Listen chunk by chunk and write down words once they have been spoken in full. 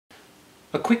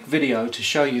A quick video to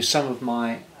show you some of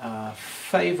my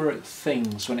favourite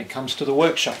things when it comes to the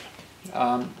workshop.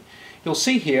 You'll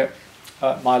see here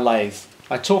my lathe.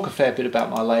 I talk a fair bit about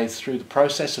my lathe through the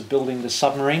process of building the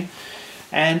submarine,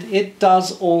 and it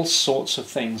does all sorts of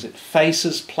things. It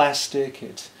faces plastic,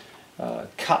 it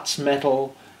cuts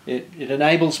metal, it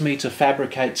enables me to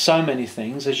fabricate so many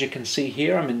things. As you can see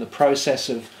here, I'm in the process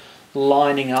of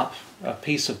lining up a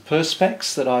piece of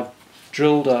perspex that I've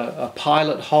drilled a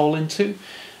pilot hole into,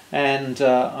 and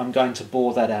I'm going to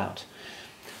bore that out.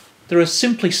 There are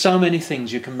simply so many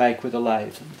things you can make with a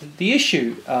lathe. The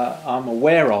issue I'm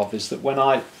aware of is that when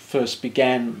I first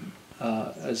began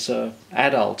as an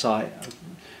adult,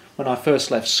 when I first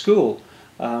left school,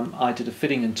 I did a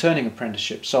fitting and turning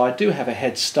apprenticeship, so I do have a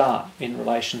head start in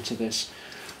relation to this.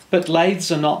 But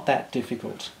lathes are not that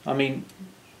difficult. I mean,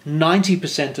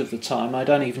 90% of the time I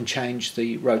don't even change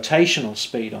the rotational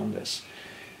speed on this.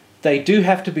 They do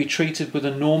have to be treated with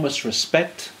enormous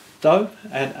respect though,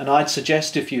 and I'd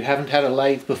suggest if you haven't had a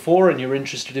lathe before and you're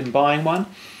interested in buying one,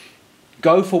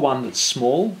 go for one that's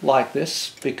small like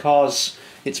this because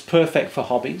it's perfect for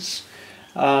hobbies.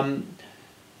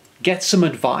 Get some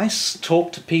advice,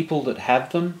 talk to people that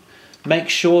have them, make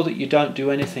sure that you don't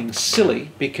do anything silly,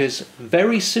 because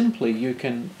very simply you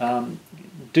can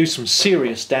do some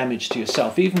serious damage to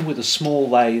yourself, even with a small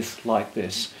lathe like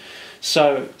this.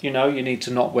 So, you need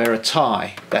to not wear a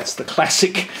tie. That's the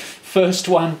classic first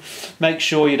one. Make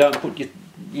sure you don't put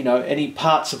any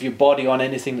parts of your body on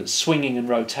anything that's swinging and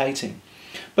rotating.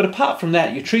 But apart from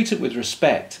that, you treat it with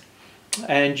respect,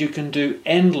 and you can do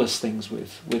endless things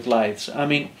with lathes. I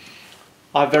mean,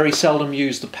 I very seldom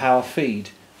use the power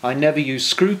feed. I never use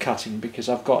screw cutting because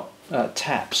I've got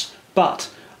taps, but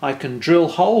I can drill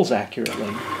holes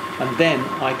accurately, and then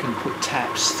I can put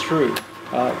taps through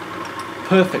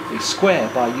perfectly square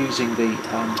by using the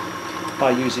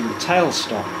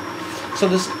tailstock. So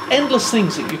there's endless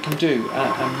things that you can do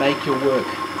and make your work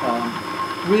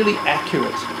really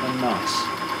accurate and nice.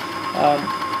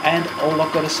 And all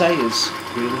I've got to say is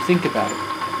really think about it.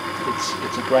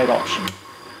 It's a great option.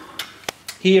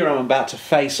 Here I'm about to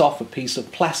face off a piece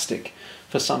of plastic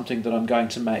for something that I'm going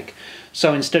to make.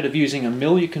 So instead of using a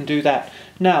mill, you can do that.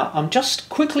 Now, I'm just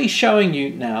quickly showing you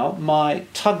now my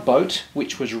tugboat,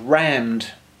 which was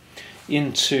rammed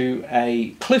into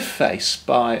a cliff face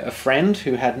by a friend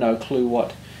who had no clue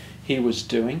what he was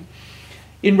doing.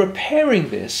 In repairing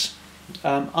this,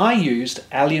 I used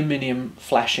aluminium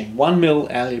flashing, 1mm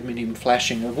aluminium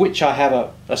flashing, of which I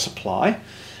have a supply.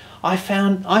 I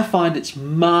find it's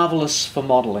marvellous for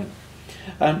modelling.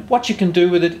 What you can do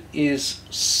with it is,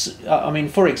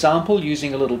 for example,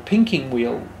 using a little pinking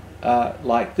wheel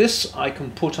like this, I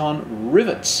can put on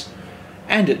rivets,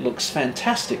 and it looks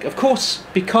fantastic. Of course,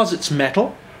 because it's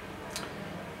metal,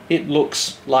 it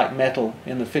looks like metal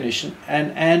in the finish,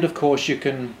 and of course you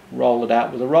can roll it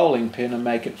out with a rolling pin and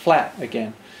make it flat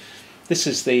again. This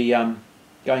is the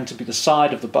going to be the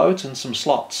side of the boat and some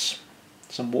slots,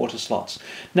 some water slots.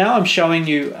 Now I'm showing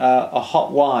you a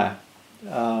hot wire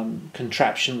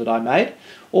contraption that I made.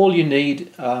 All you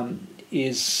need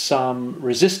is some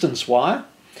resistance wire,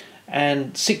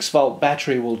 and 6-volt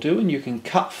battery will do, and you can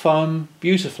cut foam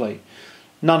beautifully.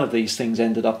 None of these things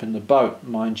ended up in the boat,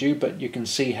 mind you, but you can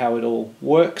see how it all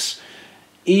works.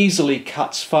 Easily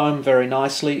cuts foam very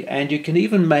nicely, and you can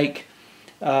even make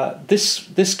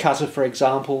this cutter, for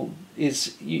example,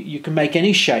 you can make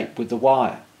any shape with the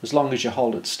wire as long as you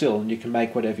hold it still, and you can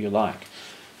make whatever you like.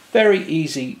 Very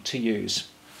easy to use.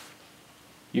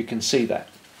 You can see that.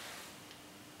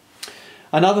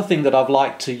 Another thing that I've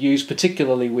liked to use,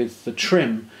 particularly with the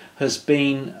trim, has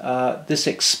been this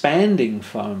expanding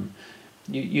foam.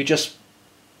 You just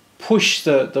push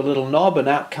the little knob and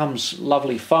out comes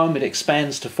lovely foam. It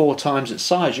expands to 4 times its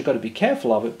size. You've got to be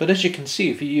careful of it, but as you can see,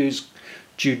 if you use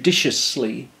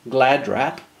judiciously Glad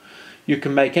wrap, you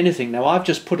can make anything. Now I've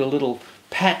just put a little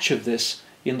patch of this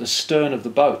in the stern of the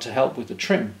boat to help with the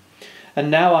trim. And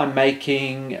now I'm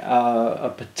making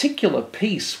a particular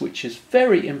piece which is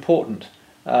very important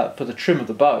for the trim of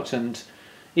the boat. And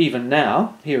even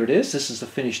now, here it is, this is the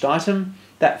finished item.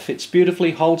 That fits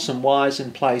beautifully, holds some wires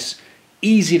in place,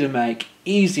 easy to make,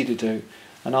 easy to do.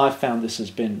 And I've found this has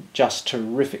been just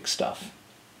terrific stuff.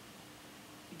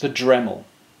 The Dremel.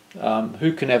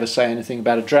 Who can ever say anything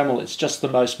about a Dremel? It's just the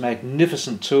most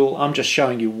magnificent tool. I'm just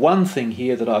showing you one thing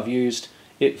here that I've used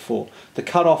it for. The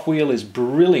cut-off wheel is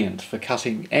brilliant for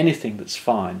cutting anything that's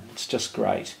fine. It's just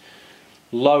great.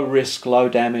 Low risk, low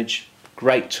damage,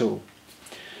 great tool.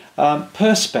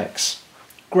 Perspex,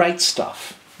 great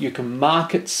stuff. You can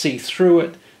mark it, see through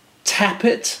it, tap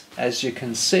it, as you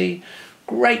can see.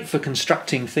 great for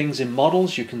constructing things in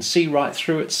models. You can see right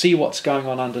through it, see what's going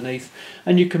on underneath,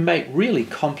 and you can make really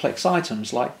complex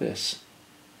items like this.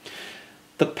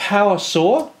 The power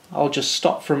saw, I'll just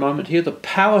stop for a moment here. The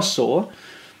power saw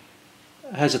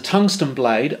has a tungsten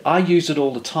blade. I use it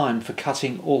all the time for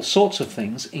cutting all sorts of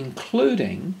things,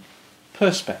 including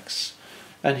perspex.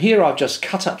 And here I've just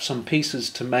cut up some pieces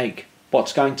to make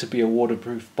what's going to be a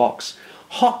waterproof box.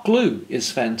 Hot glue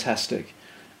is fantastic.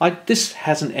 This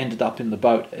hasn't ended up in the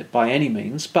boat by any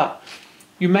means, but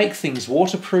you make things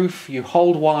waterproof, you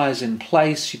hold wires in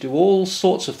place, you do all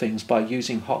sorts of things by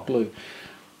using hot glue.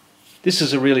 This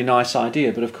is a really nice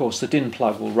idea, but of course the DIN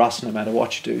plug will rust no matter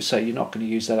what you do, so you're not going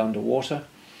to use that underwater.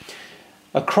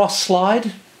 A cross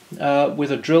slide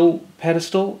with a drill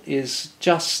pedestal is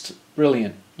just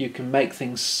brilliant. You can make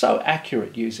things so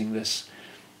accurate using this,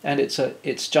 and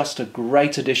it's just a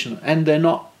great addition, and they're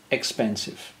not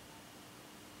expensive.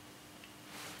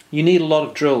 You need a lot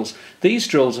of drills. These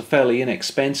drills are fairly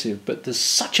inexpensive, but there's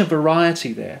such a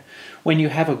variety there. When you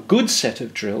have a good set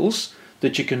of drills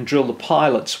that you can drill the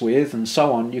pilots with and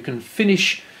so on, you can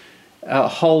finish a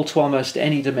hole to almost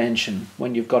any dimension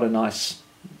when you've got a nice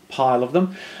pile of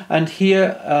them. And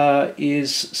here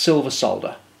is silver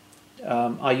solder.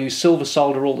 I use silver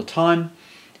solder all the time.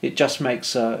 It just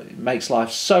makes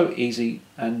life so easy,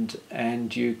 and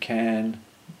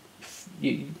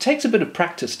it takes a bit of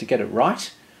practice to get it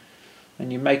right,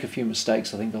 and you make a few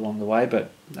mistakes I think along the way, but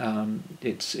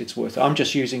it's worth it. I'm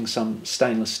just using some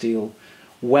stainless steel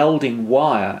welding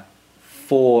wire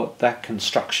for that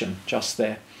construction just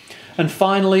there. And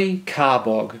finally,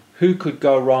 carbog. Who could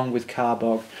go wrong with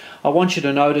carbog? I want you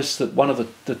to notice that one of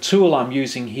the tool I'm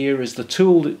using here is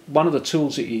one of the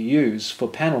tools that you use for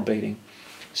panel beating.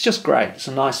 It's just great. It's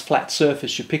a nice flat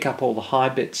surface. You pick up all the high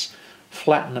bits,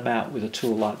 flatten them out with a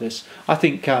tool like this. I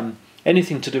think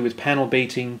anything to do with panel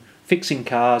beating, fixing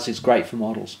cars is great for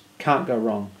models. Can't go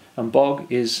wrong. And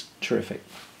bog is terrific.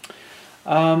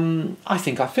 I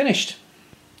think I finished.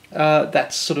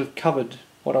 That's sort of covered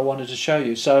what I wanted to show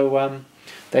you. So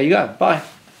there you go. Bye.